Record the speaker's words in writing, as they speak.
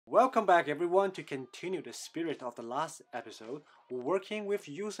Welcome back everyone to continue the spirit of the last episode, working with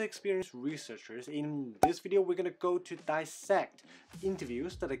user experience researchers. In this video, we're going to go to dissect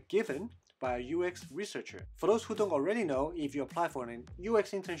interviews that are given by a UX researcher. For those who don't already know, if you apply for an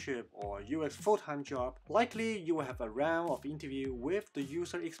UX internship or UX full-time job, likely you will have a round of interview with the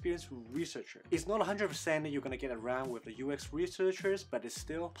user experience researcher. It's not 100% that you're going to get a round with the UX researchers, but it's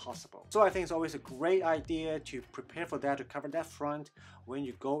still possible. So I think it's always a great idea to prepare for that, to cover that front when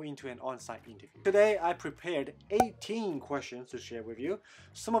you go into an on-site interview. Today I prepared 18 questions to share with you.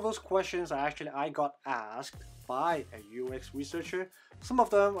 Some of those questions are actually I got asked by a UX researcher. Some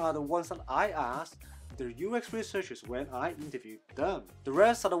of them are the ones that I asked the UX researchers when I interviewed them. The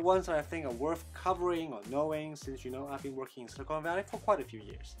rest are the ones that I think are worth covering or knowing, since you know I've been working in Silicon Valley for quite a few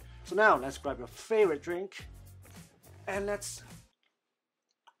years. So now let's grab your favorite drink and let's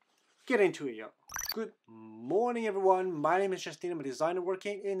get into it, yo. Good morning everyone, my name is Justin. I'm a designer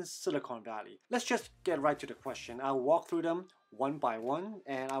working in Silicon Valley. Let's just get right to the question. I'll walk through them one by one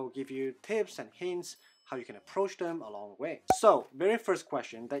and I will give you tips and hints how you can approach them along the way. So, very first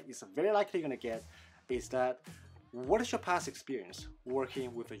question that is very likely you're gonna get is that, what is your past experience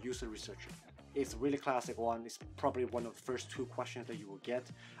working with a user researcher? It's a really classic one. It's probably one of the first two questions that you will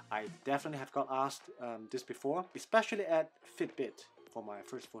get. I definitely have got asked this before, especially at Fitbit for my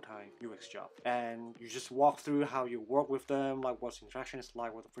first full-time UX job. And you just walk through how you work with them, like what interaction is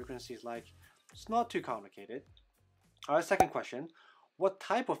like, what the frequency is like. It's not too complicated. Alright, second question. What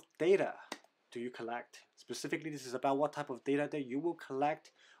type of data do you collect? Specifically, this is about what type of data that you will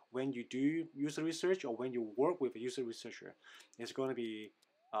collect when you do user research or when you work with a user researcher. It's going to be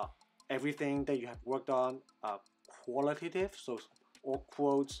everything that you have worked on, qualitative, so or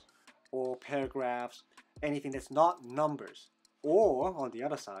quotes or paragraphs, anything that's not numbers. Or on the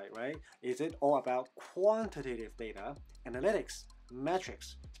other side, right, is it all about quantitative data, analytics,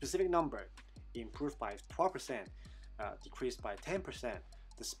 metrics, specific number, improved by 12%, decreased by 10%,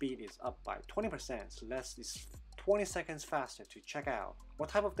 the speed is up by 20%, so less is 20 seconds faster to check out. What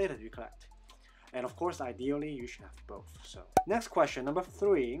type of data do you collect? And of course, ideally, you should have both. So, next question, number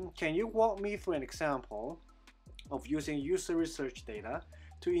 3, can you walk me through an example of using user research data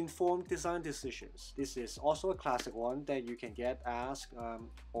to inform design decisions? This is also a classic one that you can get asked,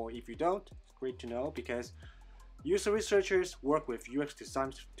 or if you don't, it's great to know, because user researchers work with UX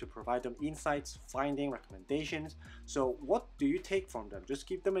designers to provide them insights, finding, recommendations. So what do you take from them? Just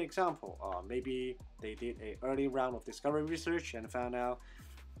give them an example. Maybe they did an early round of discovery research and found out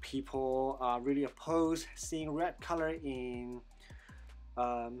people really oppose seeing red color in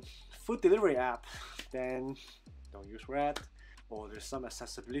food delivery app. Then don't use red. Or there's some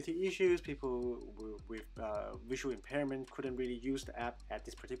accessibility issues, people with visual impairment couldn't really use the app at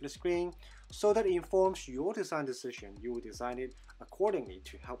this particular screen. So that informs your design decision. You will design it accordingly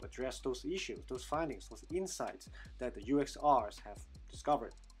to help address those issues, those findings, those insights that the UXRs have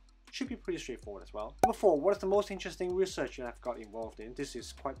discovered. Should be pretty straightforward as well. Number 4, what is the most interesting research you have got involved in? This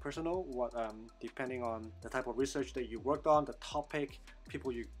is quite personal, depending on the type of research that you worked on, the topic,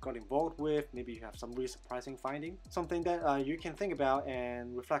 people you got involved with, maybe you have some really surprising finding, something that you can think about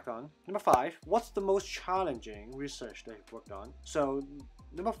and reflect on. Number 5, what's the most challenging research that you've worked on? So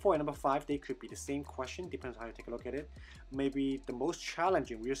number 4 and number 5, they could be the same question, depends on how you take a look at it. Maybe the most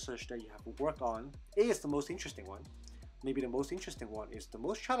challenging research that you have worked on is the most interesting one. Maybe the most interesting one is the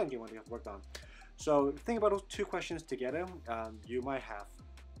most challenging one you have worked on. So think about those two questions together, you might have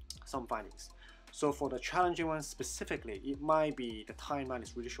some findings. So for the challenging one specifically, it might be the timeline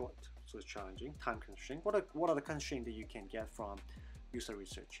is really short, so it's challenging, time constraint. What are the constraints that you can get from user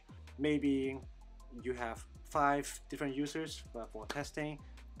research? Maybe you have 5 different users for testing.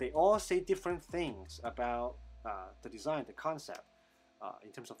 They all say different things about the design, the concept.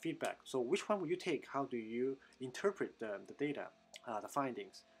 In terms of feedback. So which one will you take? How do you interpret the data, the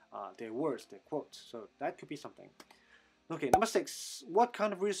findings, their words, their quotes? So that could be something. Okay, number 6, what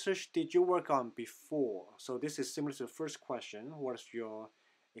kind of research did you work on before? So this is similar to the first question. What is your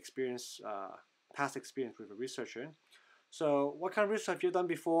experience, past experience with a researcher? So what kind of research have you done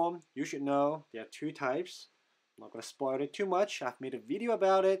before? You should know there are 2 types. I'm not going to spoil it too much. I've made a video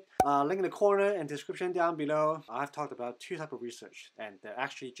about it. Link in the corner and description down below. I've talked about 2 types of research, and they're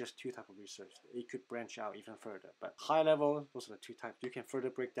actually just 2 types of research. It could branch out even further, but high level, those are the 2 types. You can further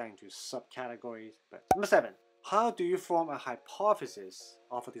break down into subcategories. But number 7, how do you form a hypothesis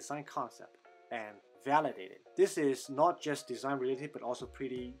of a design concept and validate it? This is not just design related, but also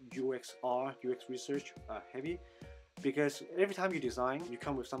pretty UX research heavy. Because every time you design, you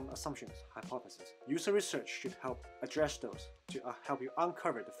come with some assumptions, hypotheses. User research should help address those, to help you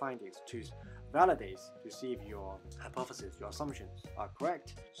uncover the findings, to validates to see if your hypothesis, your assumptions are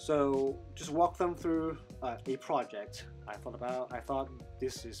correct. So just walk them through a project I thought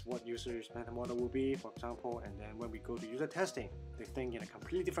this is what user's mental model will be, for example, and then when we go to user testing, they think in a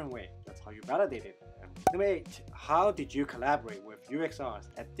completely different way. That's how you validate it. And number 8, how did you collaborate with UXRs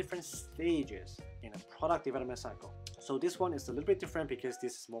at different stages in a product development cycle? So this one is a little bit different because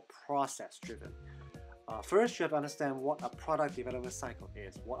this is more process driven. First, you have to understand what a product development cycle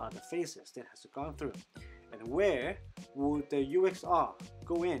is, what are the phases that has to go through, and where would the UXR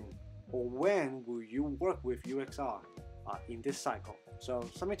go in, or when will you work with UXR in this cycle. So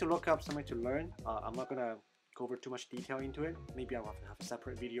something to look up, something to learn. I'm not gonna go over too much detail into it. Maybe I'll have a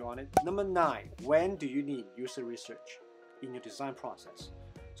separate video on it. Number 9, when do you need user research in your design process?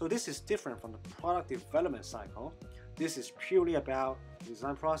 So this is different from the product development cycle. This is purely about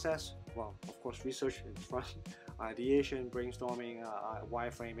design process. Well, of course, research in front, ideation, brainstorming,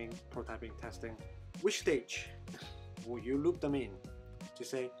 wireframing, prototyping, testing. Which stage will you loop them in to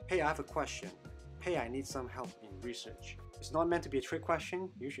say, hey, I have a question. Hey, I need some help in research. It's not meant to be a trick question.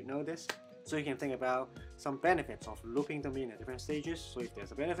 You should know this. So you can think about some benefits of looping them in at different stages. So if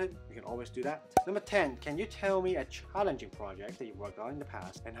there's a benefit, you can always do that. Number 10, can you tell me a challenging project that you worked on in the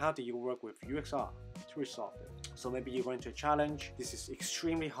past and how do you work with UXR to resolve it? So maybe you run into a challenge. This is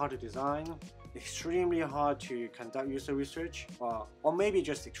extremely hard to design, extremely hard to conduct user research, or maybe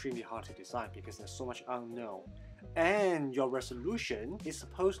just extremely hard to design because there's so much unknown. And your resolution is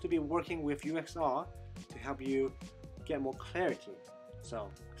supposed to be working with UXR to help you get more clarity. So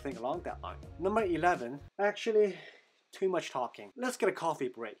think along that line. Number 11, actually too much talking. Let's get a coffee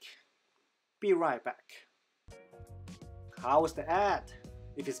break. Be right back. How was the ad?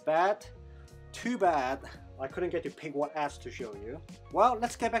 If it's bad, too bad. I couldn't get to pick what ads to show you. Well,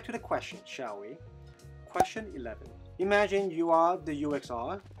 let's get back to the question, shall we? Question 11. Imagine you are the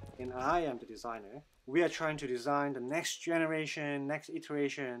UXR and I am the designer. We are trying to design the next generation, next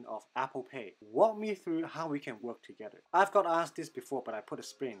iteration of Apple Pay. Walk me through how we can work together. I've got asked this before, but I put a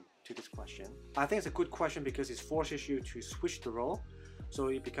spin to this question. I think it's a good question because it forces you to switch the role. So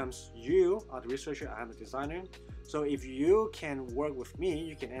it becomes you are the researcher, I'm the designer. So if you can work with me,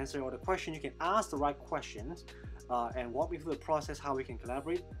 you can answer all the questions, you can ask the right questions, and walk me through the process, how we can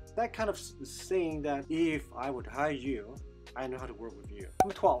collaborate. That kind of saying that if I would hire you, I know how to work with you.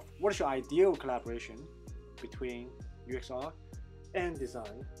 Number 12, what is your ideal collaboration between UXR and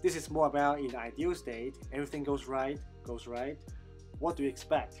design? This is more about in the ideal state, everything goes right. What do you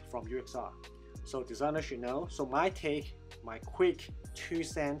expect from UXR? So designers should know. So my quick 2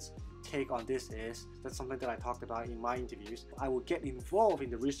 cents take on this is, that's something that I talked about in my interviews. I will get involved in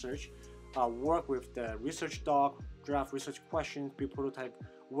the research, work with the research doc, draft research questions, build prototype,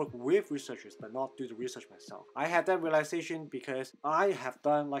 work with researchers, but not do the research myself. I had that realization because I have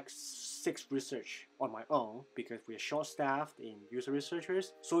done like 6 research on my own because we are short-staffed in user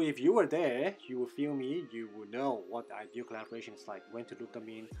researchers. So if you were there, you will feel me, you will know what the ideal collaboration is like, when to loop them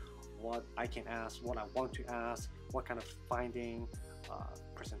in, what I can ask, what I want to ask, what kind of finding,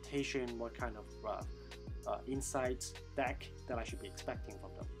 presentation, what kind of insights deck that I should be expecting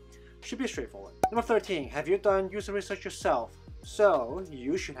from them. Should be straightforward. Number 13, have you done user research yourself? So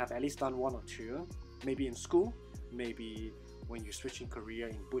you should have at least done 1 or 2, maybe in school, maybe when you're switching career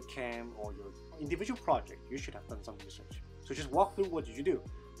in bootcamp or your individual project, you should have done some research. So just walk through, what did you do?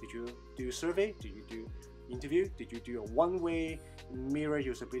 Did you do a survey? Did you do interview? Did you do a one-way mirror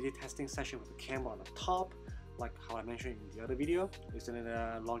usability testing session with a camera on the top, like how I mentioned in the other video? Is it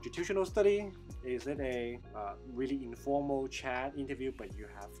a longitudinal study? Is it a really informal chat interview, but you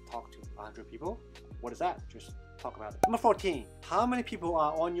have talked to 100 people? What is that? Just talk about it. Number 14, how many people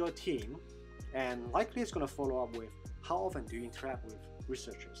are on your team? And likely it's going to follow up with, how often do you interact with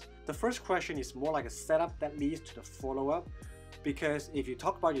researchers? The first question is more like a setup that leads to the follow-up, because if you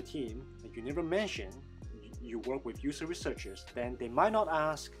talk about your team and you never mention you work with user researchers, then they might not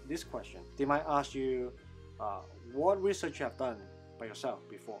ask this question. They might ask you, what research you have done by yourself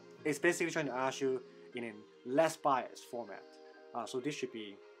before. It's basically trying to ask you in a less biased format. So this should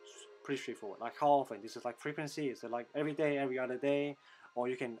be pretty straightforward. Like how often? This is like frequency. Is it like every day, every other day? Or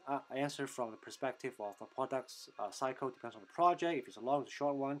you can answer from the perspective of a product's cycle. Depends on the project. If it's a long or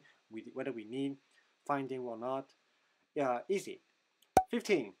short one, whether we need finding or not. Yeah, easy.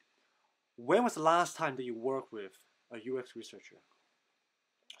 15. When was the last time that you worked with a UX researcher?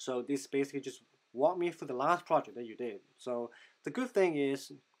 So this basically just walk me through the last project that you did. So the good thing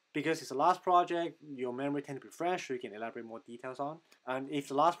is, because it's the last project, your memory tends to be fresh, so you can elaborate more details on. And if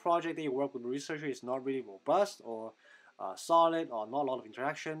the last project that you work with a researcher is not really robust or solid or not a lot of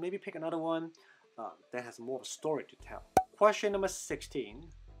interaction, maybe pick another one that has more of a story to tell. Question number 16.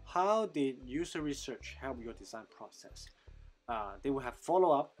 how did user research help your design process? They will have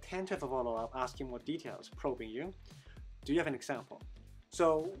follow-up, tend to have a follow-up, asking more details, probing you. Do you have an example?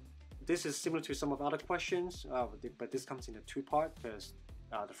 So this is similar to some of the other questions, but this comes in a two-part because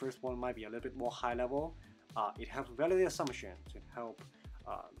the first one might be a little bit more high level. It helps validate assumptions, it helps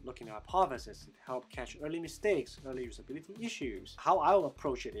looking at hypotheses, it helps catch early mistakes, early usability issues. How I will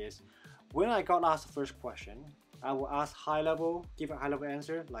approach it is, when I got asked the first question, I will ask high level, give a high level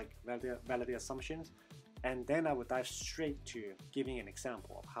answer, like validate assumptions, and then I would dive straight to giving an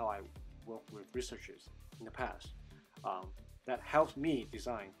example of how I work with researchers in the past. That helps me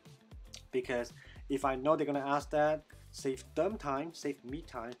design, because if I know they're gonna ask that, save them time, save me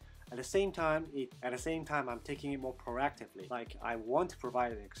time. At the same time, I'm taking it more proactively. Like, I want to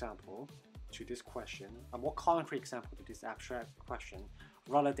provide an example to this question, a more concrete example to this abstract question,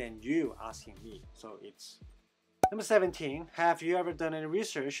 rather than you asking me. So it's number 17. Have you ever done any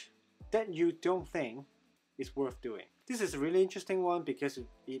research that you don't think is worth doing? This is a really interesting one because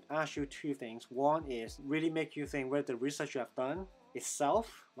it asks you two things. One is really make you think whether the research you have done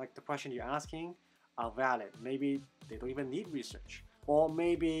itself, like the question you're asking, are valid. Maybe they don't even need research. Or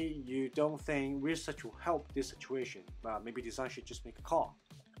maybe you don't think research will help this situation. Maybe design should just make a call.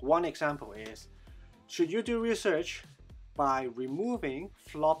 One example is, should you do research by removing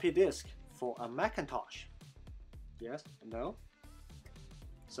floppy disk for a Macintosh? Yes? No?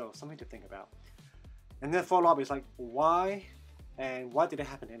 So something to think about. And then follow-up is like, why? And why did it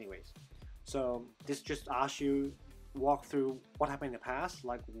happen anyways? So this just asks you walk through what happened in the past,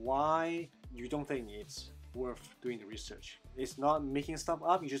 like why you don't think it's worth doing the research. It's not making stuff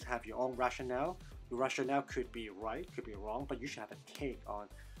up, you just have your own rationale. Your rationale could be right, could be wrong, but you should have a take on,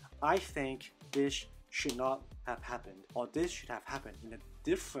 I think this should not have happened, or this should have happened in a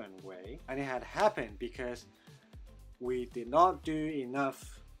different way. And it had happened because we did not do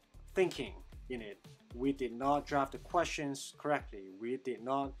enough thinking in it. We did not draft the questions correctly. We did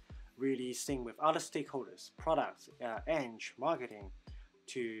not really sync with other stakeholders, products, eng, marketing,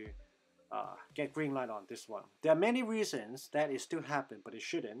 to get green light on this one. There are many reasons that it still happened, but it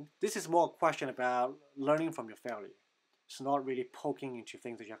shouldn't. This is more a question about learning from your failure. It's not really poking into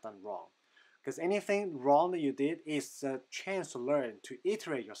things that you have done wrong. Because anything wrong that you did is a chance to learn, to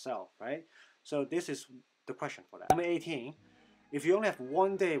iterate yourself, right? So this is the question for that. Number 18. If you only have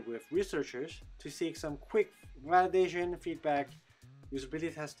one day with researchers to seek some quick validation, feedback,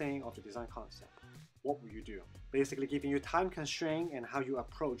 usability testing of the design concept, what will you do? Basically giving you time constraint and how you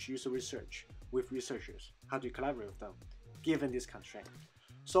approach user research with researchers. How do you collaborate with them given this constraint?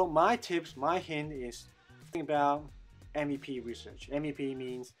 So my tips, my hint is think about MVP research. MVP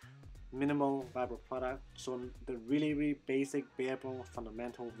means minimal viable product, so the really basic, bare-bones,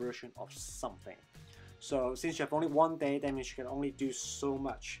 fundamental version of something. So since you have only one day, that means you can only do so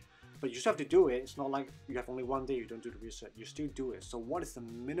much. But you still have to do it. It's not like you have only one day, you don't do the research. You still do it. So what is the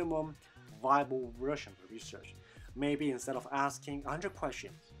minimum viable version of the research? Maybe instead of asking 100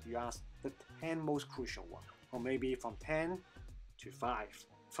 questions, you ask the 10 most crucial ones. Or maybe from 10 to 5,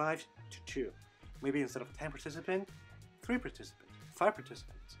 5 to 2. Maybe instead of 10 participants, 3 participants, 5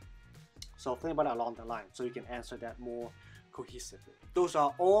 participants. So think about it along the line so you can answer that more cohesively. Those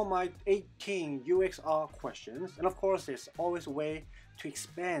are all my 18 UXR questions, and of course there's always a way to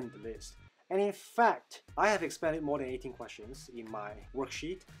expand the list. And in fact, I have expanded more than 18 questions in my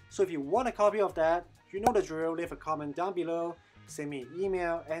worksheet. So if you want a copy of that, you know the drill, leave a comment down below, send me an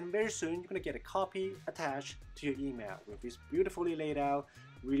email, and very soon you're gonna get a copy attached to your email with these beautifully laid out,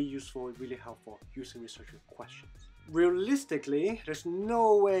 really useful, really helpful user research questions. Realistically, there's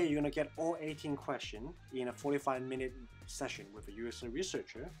no way you're gonna get all 18 questions in a 45-minute session with a user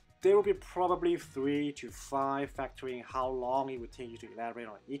researcher. There will be probably 3 to 5, factoring how long it would take you to elaborate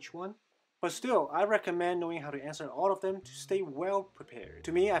on each one. But still, I recommend knowing how to answer all of them to stay well prepared.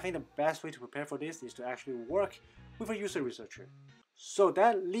 To me, I think the best way to prepare for this is to actually work with a user researcher. So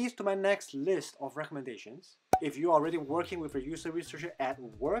that leads to my next list of recommendations. If you're already working with a user researcher at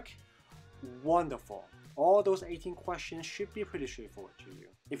work, wonderful. All those 18 questions should be pretty straightforward to you.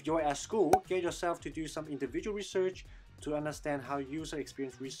 If you're at school, get yourself to do some individual research to understand how user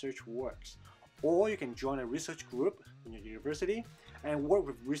experience research works. Or you can join a research group in your university and work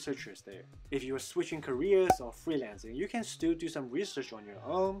with researchers there. If you're switching careers or freelancing, you can still do some research on your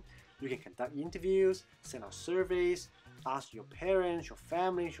own. You can conduct interviews, send out surveys, ask your parents, your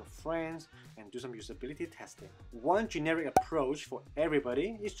family, your friends, and do some usability testing. One generic approach for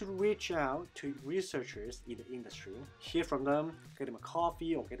everybody is to reach out to researchers in the industry, hear from them, get them a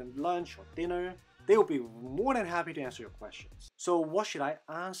coffee or get them lunch or dinner. They will be more than happy to answer your questions. So what should I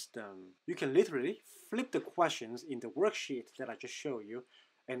ask them? You can literally flip the questions in the worksheet that I just showed you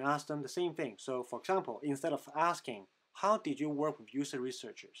and ask them the same thing. So for example, instead of asking, how did you work with user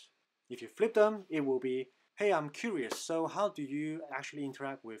researchers? If you flip them, it will be, hey, I'm curious, so how do you actually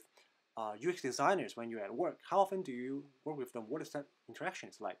interact with UX designers when you're at work? How often do you work with them? What is that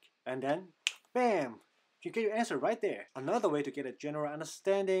interactions like? And then, bam, you get your answer right there. Another way to get a general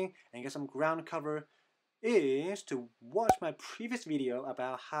understanding and get some ground cover is to watch my previous video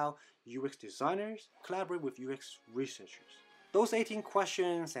about how UX designers collaborate with UX researchers. Those 18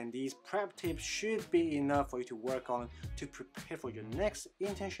 questions and these prep tips should be enough for you to work on to prepare for your next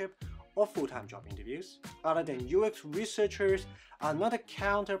internship or full-time job interviews. Other than UX researchers, another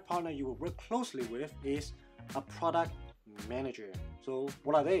counterpart you will work closely with is a product manager. So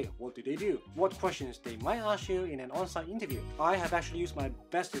what are they? What do they do? What questions they might ask you in an on-site interview? I have actually used my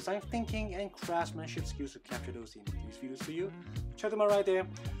best design thinking and craftsmanship skills to capture those in these videos for you. Check them out right there.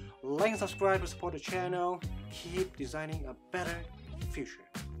 Like and subscribe to support the channel. Keep designing a better future.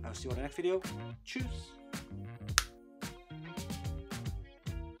 I'll see you on the next video. Cheers!